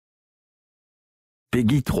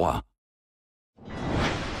Peggy 3.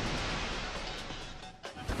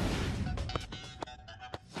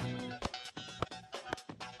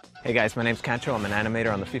 Hey guys, my name's Kancho. I'm an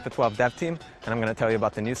animator on the FIFA 12 dev team, and I'm going to tell you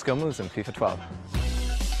about the new skill moves in FIFA 12.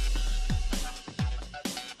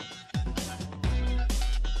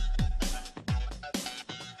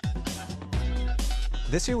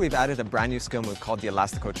 This year we've added a brand new skill move called the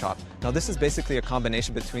Elastico Chop. Now this is basically a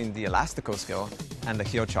combination between the Elastico skill and the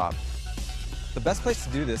heel chop. The best place to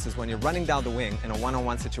do this is when you're running down the wing in a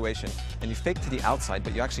one-on-one situation and you fake to the outside,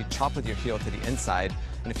 but you actually chop with your heel to the inside,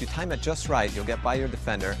 and if you time it just right, you'll get by your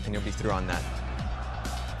defender and you'll be through on net.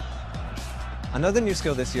 Another new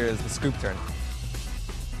skill this year is the scoop turn.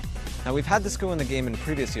 Now we've had this skill in the game in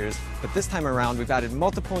previous years, but this time around we've added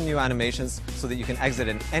multiple new animations so that you can exit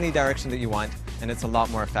in any direction that you want, and it's a lot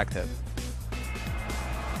more effective.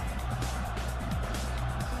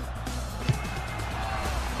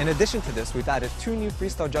 In addition to this, we've added two new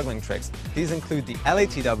freestyle juggling tricks. These include the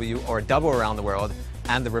LATW, or double around the world,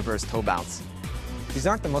 and the reverse toe bounce. These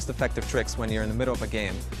aren't the most effective tricks when you're in the middle of a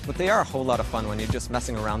game, but they are a whole lot of fun when you're just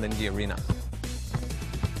messing around in the arena.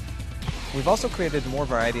 We've also created more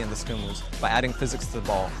variety in the skill moves by adding physics to the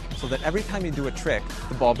ball, so that every time you do a trick,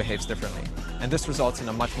 the ball behaves differently, and this results in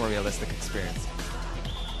a much more realistic experience.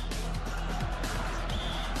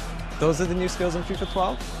 Those are the new skills in FIFA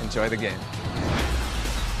 12. Enjoy the game.